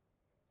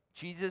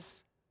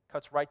 Jesus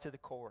cuts right to the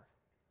core,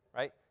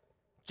 right?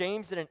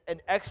 James did an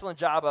excellent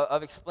job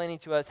of explaining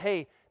to us,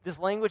 hey, this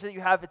language that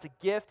you have, it's a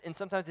gift, and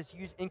sometimes it's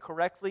used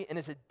incorrectly, and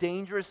it's a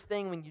dangerous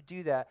thing when you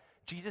do that.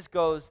 Jesus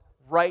goes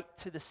right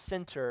to the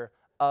center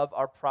of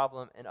our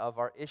problem and of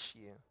our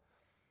issue.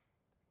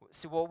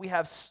 So what we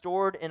have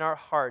stored in our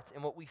hearts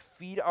and what we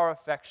feed our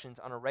affections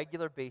on a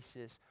regular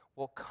basis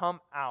will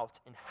come out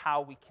in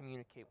how we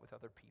communicate with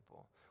other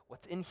people.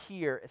 What's in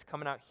here is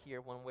coming out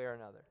here one way or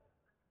another.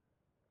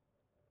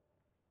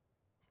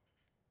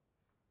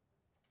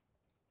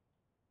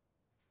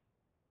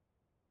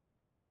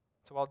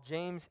 So while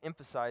James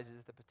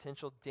emphasizes the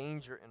potential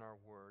danger in our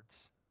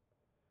words,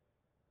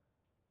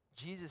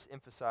 Jesus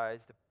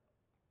emphasized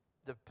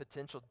the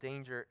potential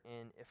danger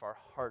in if our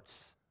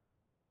hearts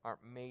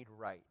aren't made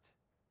right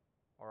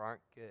or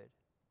aren't good.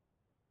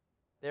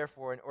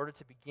 Therefore, in order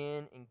to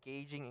begin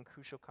engaging in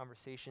crucial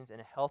conversations in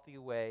a healthy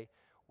way,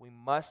 we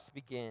must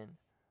begin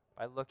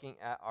by looking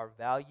at our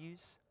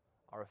values,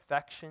 our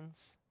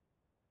affections,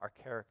 our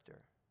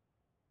character.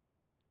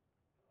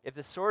 If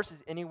the source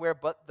is anywhere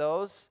but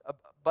those,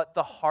 but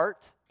the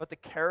heart, but the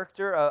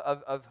character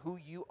of who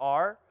you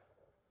are,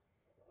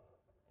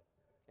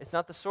 it's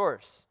not the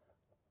source.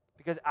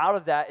 Because out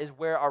of that is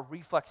where our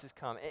reflexes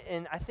come.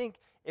 And I think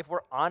if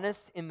we're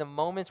honest, in the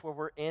moments where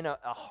we're in a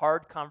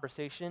hard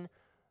conversation,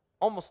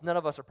 almost none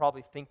of us are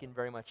probably thinking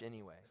very much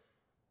anyway.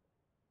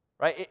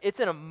 Right? It's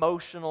an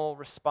emotional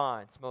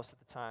response most of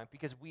the time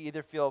because we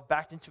either feel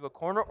backed into a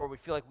corner or we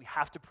feel like we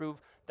have to prove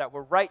that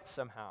we're right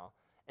somehow.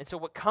 And so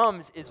what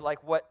comes is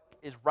like what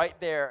is right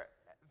there,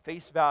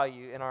 face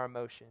value in our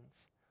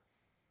emotions.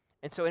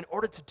 And so in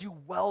order to do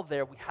well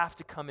there, we have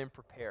to come in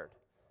prepared.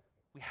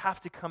 We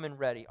have to come in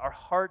ready. Our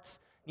hearts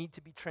need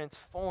to be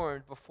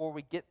transformed before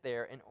we get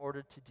there in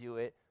order to do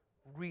it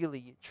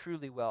really,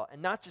 truly well.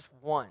 And not just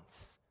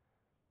once,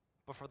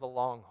 but for the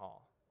long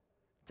haul.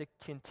 To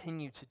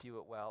continue to do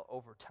it well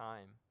over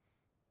time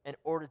in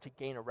order to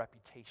gain a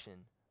reputation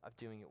of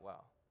doing it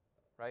well,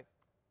 right?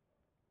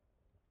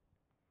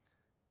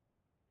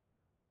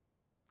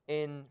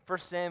 In 1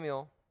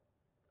 Samuel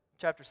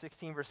chapter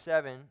 16, verse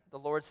 7, the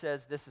Lord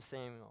says this to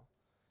Samuel,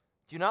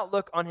 "Do not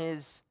look on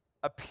his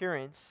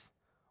appearance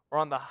or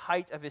on the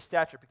height of his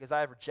stature, because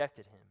I have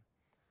rejected him.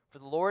 For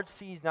the Lord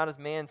sees not as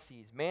man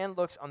sees. Man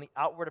looks on the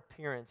outward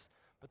appearance,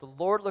 but the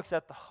Lord looks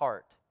at the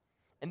heart."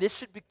 And this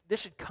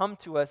should come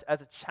to us as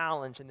a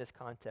challenge in this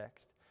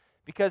context.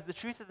 Because the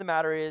truth of the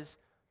matter is,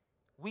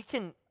 we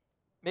can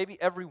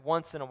maybe every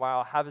once in a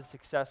while have a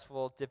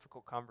successful,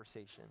 difficult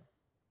conversation.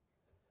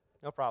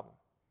 No problem.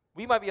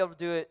 We might be able to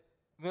do it,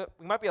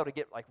 we might be able to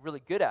get like really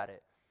good at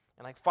it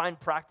and like find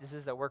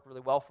practices that work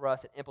really well for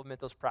us and implement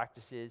those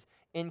practices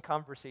in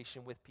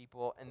conversation with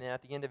people, and then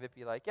at the end of it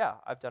be like, yeah,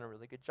 I've done a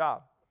really good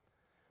job.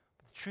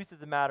 But the truth of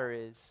the matter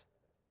is,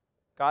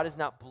 God is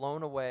not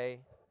blown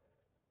away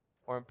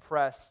or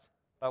impressed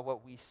by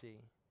what we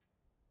see.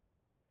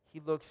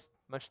 He looks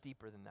much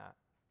deeper than that.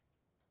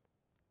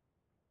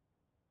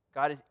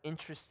 God is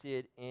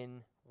interested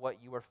in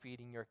what you are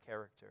feeding your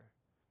character.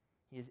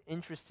 He is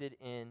interested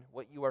in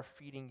what you are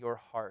feeding your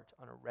heart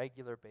on a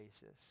regular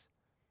basis.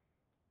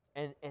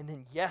 And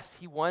then, yes,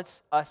 he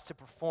wants us to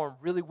perform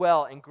really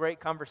well in great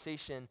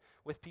conversation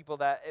with people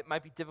that it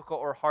might be difficult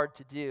or hard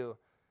to do,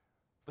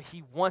 but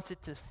he wants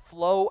it to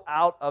flow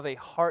out of a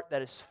heart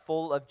that is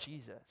full of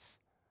Jesus.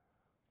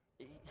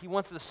 He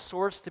wants the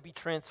source to be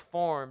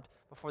transformed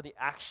before the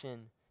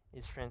action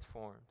is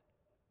transformed.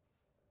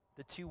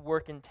 The two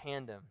work in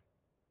tandem.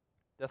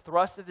 The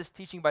thrust of this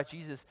teaching by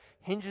Jesus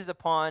hinges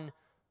upon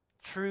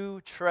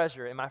true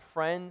treasure. And my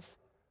friends,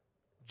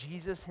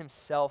 Jesus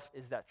himself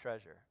is that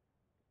treasure.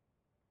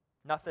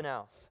 Nothing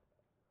else.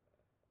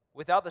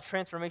 Without the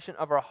transformation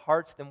of our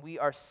hearts, then we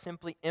are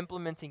simply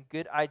implementing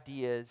good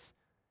ideas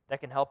that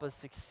can help us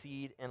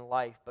succeed in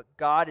life. But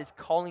God is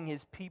calling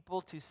his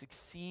people to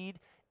succeed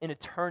in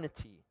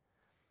eternity.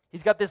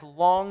 He's got this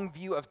long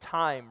view of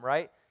time,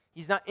 right?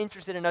 He's not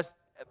interested in us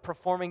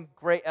performing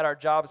great at our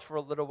jobs for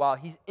a little while.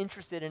 He's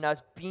interested in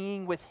us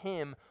being with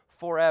him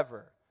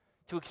forever,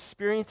 to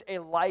experience a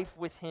life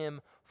with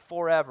him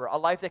forever, a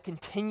life that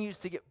continues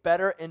to get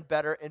better and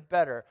better and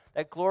better,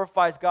 that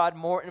glorifies God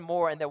more and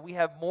more, and that we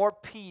have more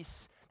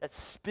peace that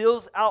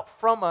spills out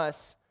from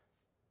us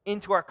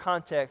into our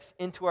context,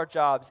 into our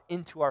jobs,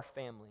 into our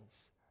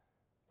families.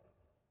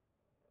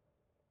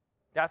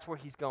 That's where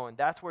he's going.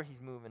 That's where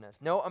he's moving us.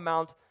 No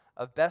amount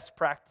of best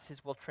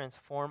practices will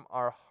transform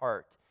our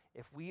heart.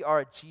 If we are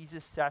a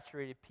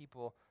Jesus-saturated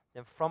people,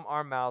 then from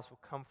our mouths will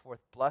come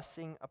forth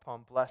blessing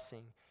upon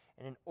blessing.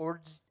 And in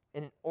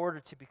order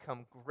to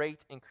become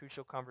great in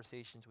crucial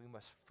conversations, we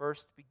must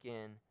first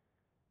become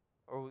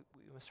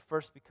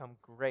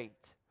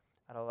great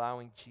at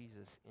allowing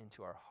Jesus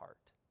into our heart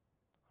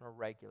on a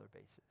regular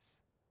basis.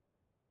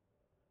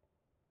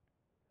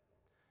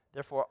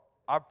 Therefore,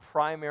 our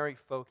primary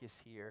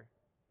focus here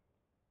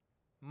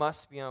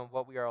must be on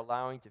what we are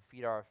allowing to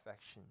feed our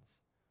affections.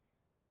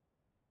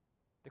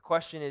 The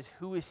question is,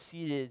 who is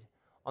seated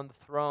on the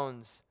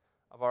thrones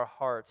of our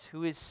hearts?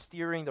 Who is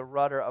steering the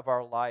rudder of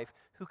our life?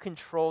 Who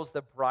controls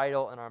the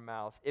bridle in our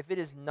mouths? If it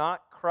is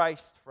not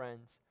Christ,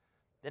 friends,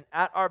 then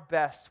at our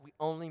best, we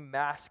only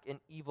mask an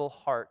evil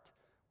heart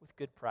with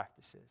good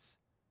practices.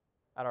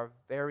 At our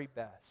very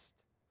best.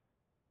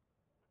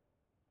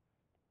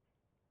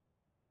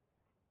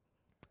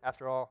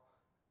 After all,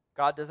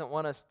 God doesn't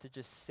want us to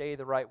just say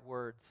the right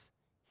words.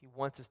 He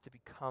wants us to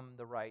become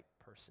the right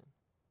person.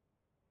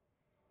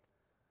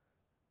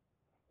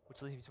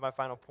 Which leads me to my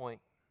final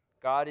point.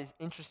 God is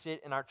interested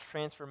in our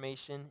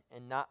transformation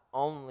and not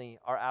only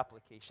our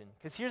application.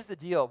 Because here's the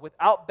deal.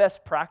 Without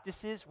best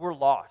practices, we're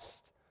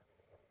lost.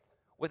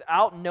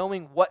 Without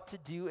knowing what to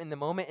do in the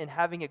moment and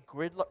having a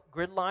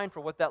grid line for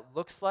what that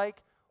looks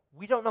like,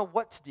 we don't know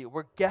what to do.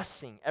 We're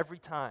guessing every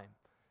time.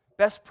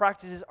 Best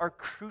practices are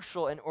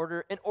crucial in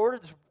order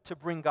to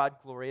bring God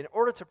glory, in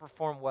order to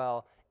perform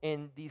well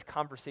in these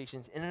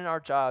conversations and in our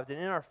jobs and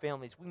in our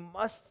families. We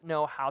must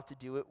know how to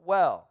do it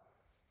well.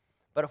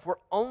 But if we're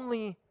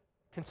only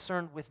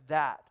concerned with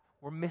that,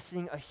 we're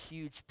missing a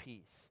huge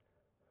piece,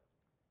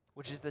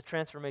 which is the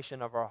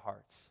transformation of our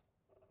hearts,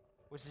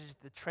 which is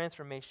the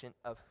transformation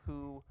of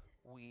who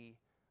we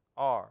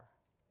are.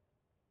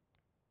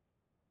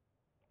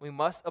 We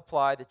must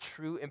apply the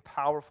true and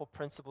powerful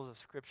principles of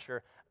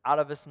Scripture out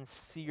of a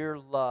sincere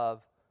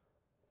love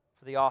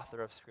for the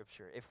author of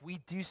Scripture. If we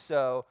do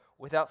so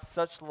without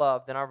such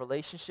love, then our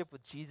relationship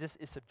with Jesus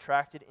is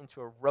subtracted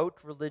into a rote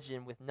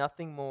religion with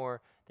nothing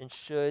more than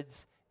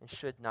shoulds and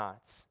should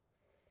nots.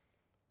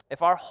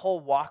 If our whole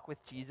walk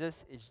with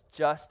Jesus is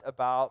just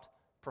about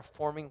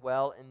performing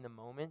well in the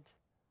moment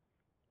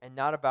and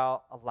not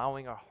about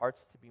allowing our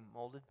hearts to be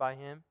molded by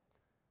Him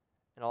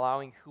and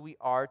allowing who we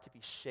are to be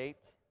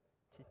shaped,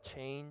 to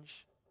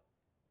change,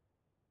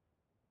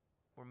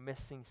 we're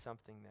missing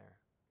something there.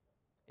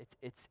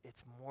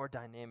 It's more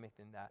dynamic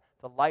than that.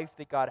 The life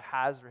that God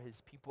has for His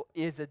people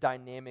is a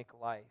dynamic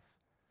life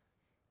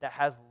that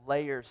has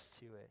layers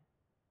to it.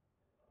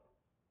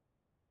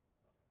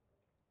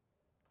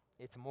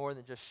 It's more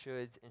than just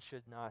shoulds and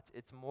should nots.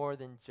 It's more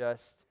than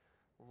just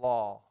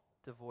law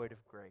devoid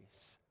of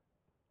grace.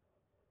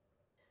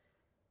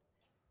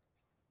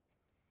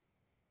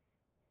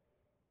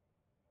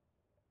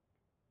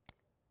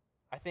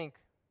 I think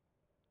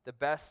the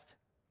best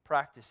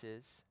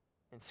practices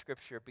in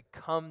Scripture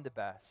become the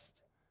best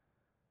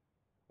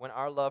when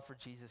our love for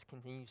Jesus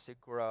continues to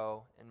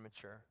grow and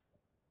mature.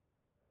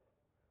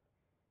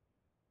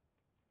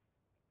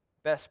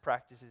 Best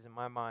practices, in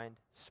my mind,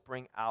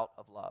 spring out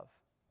of love,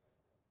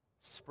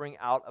 spring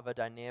out of a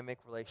dynamic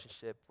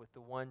relationship with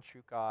the one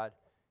true God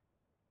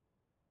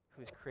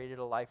who has created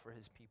a life for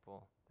His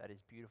people that is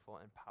beautiful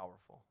and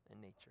powerful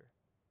in nature.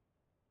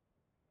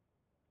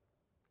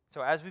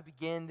 So as we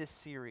begin this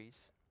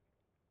series,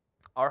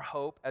 our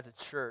hope as a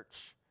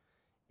church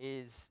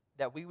is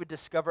that we would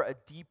discover a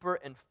deeper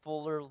and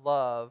fuller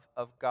love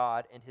of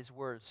God and His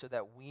Word so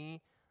that we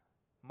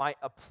might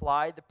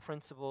apply the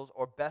principles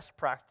or best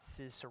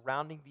practices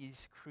surrounding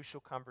these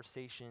crucial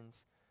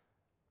conversations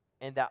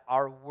and that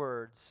our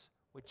words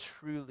would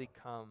truly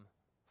come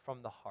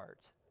from the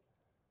heart.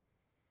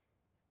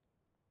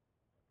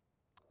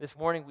 This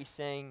morning we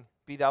sang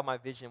Be Thou My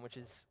Vision, which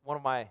is one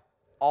of my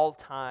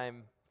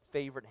all-time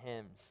favorite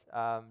hymns.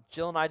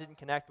 Jill and I didn't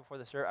connect before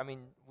the service. I mean,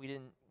 we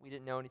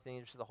didn't know anything.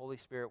 It was just the Holy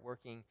Spirit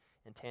working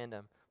in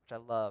tandem, which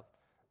I love.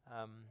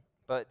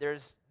 But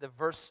there's the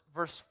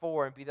verse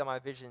 4 in Be Thou My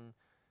Vision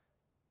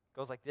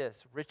goes like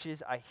this: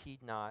 Riches I heed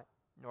not,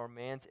 nor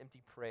man's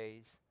empty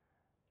praise.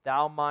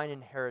 Thou mine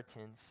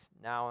inheritance,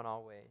 now and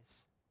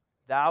always.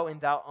 Thou and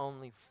thou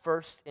only,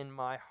 first in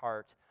my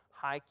heart,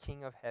 high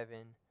King of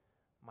heaven,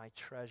 my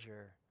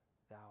treasure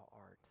thou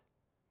art.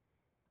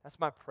 That's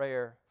my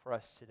prayer for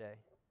us today.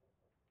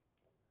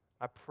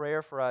 My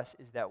prayer for us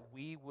is that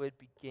we would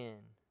begin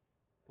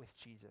with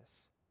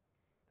Jesus,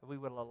 that we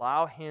would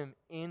allow Him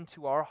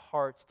into our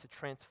hearts to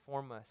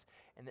transform us,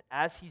 and that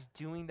as He's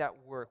doing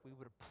that work, we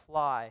would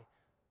apply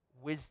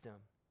wisdom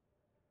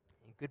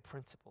and good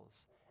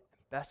principles and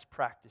best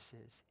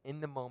practices in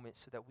the moment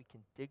so that we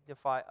can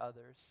dignify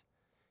others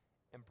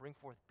and bring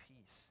forth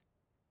peace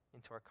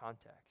into our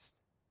context.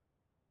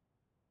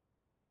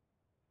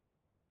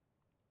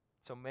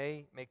 So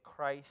may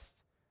Christ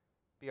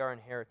be our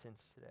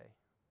inheritance today.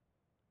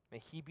 May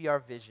He be our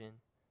vision.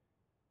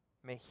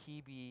 May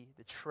He be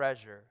the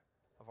treasure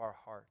of our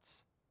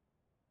hearts.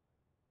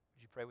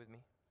 Would you pray with me?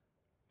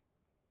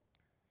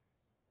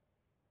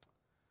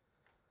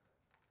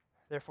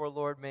 Therefore,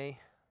 Lord, may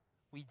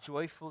we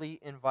joyfully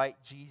invite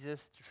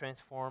Jesus to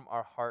transform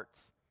our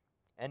hearts,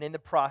 and in the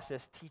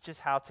process, teach us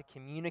how to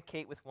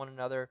communicate with one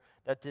another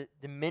that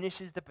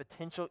diminishes the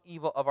potential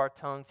evil of our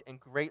tongues and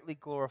greatly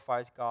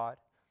glorifies God.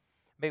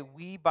 May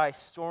we, by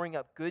storing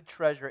up good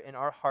treasure in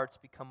our hearts,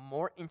 become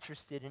more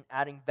interested in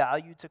adding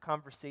value to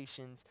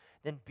conversations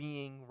than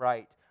being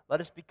right.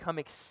 Let us become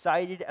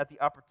excited at the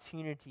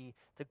opportunity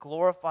to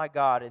glorify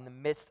God in the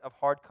midst of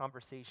hard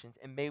conversations,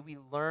 and may we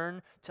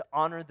learn to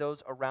honor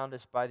those around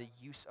us by the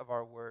use of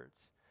our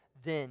words.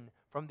 Then,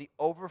 from the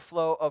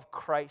overflow of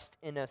Christ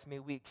in us, may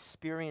we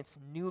experience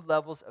new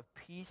levels of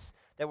peace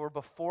that were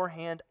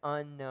beforehand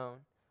unknown.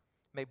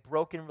 May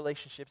broken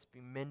relationships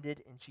be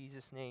mended in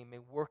Jesus' name. May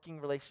working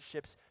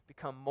relationships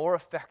become more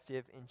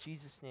effective in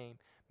Jesus' name.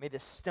 May the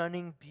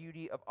stunning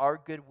beauty of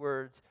our good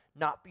words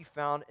not be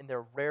found in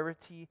their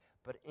rarity,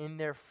 but in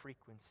their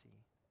frequency.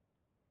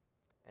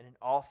 And in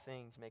all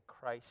things, may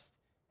Christ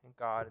and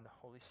God and the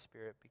Holy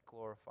Spirit be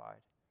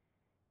glorified.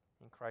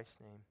 In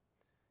Christ's name,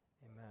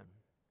 amen.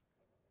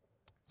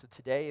 So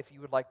today, if you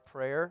would like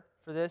prayer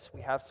for this, we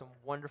have some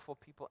wonderful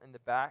people in the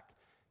back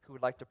who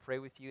would like to pray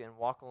with you and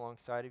walk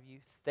alongside of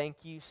you.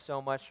 Thank you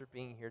so much for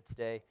being here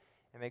today,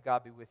 and may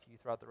God be with you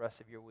throughout the rest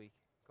of your week.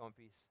 Go in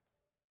peace.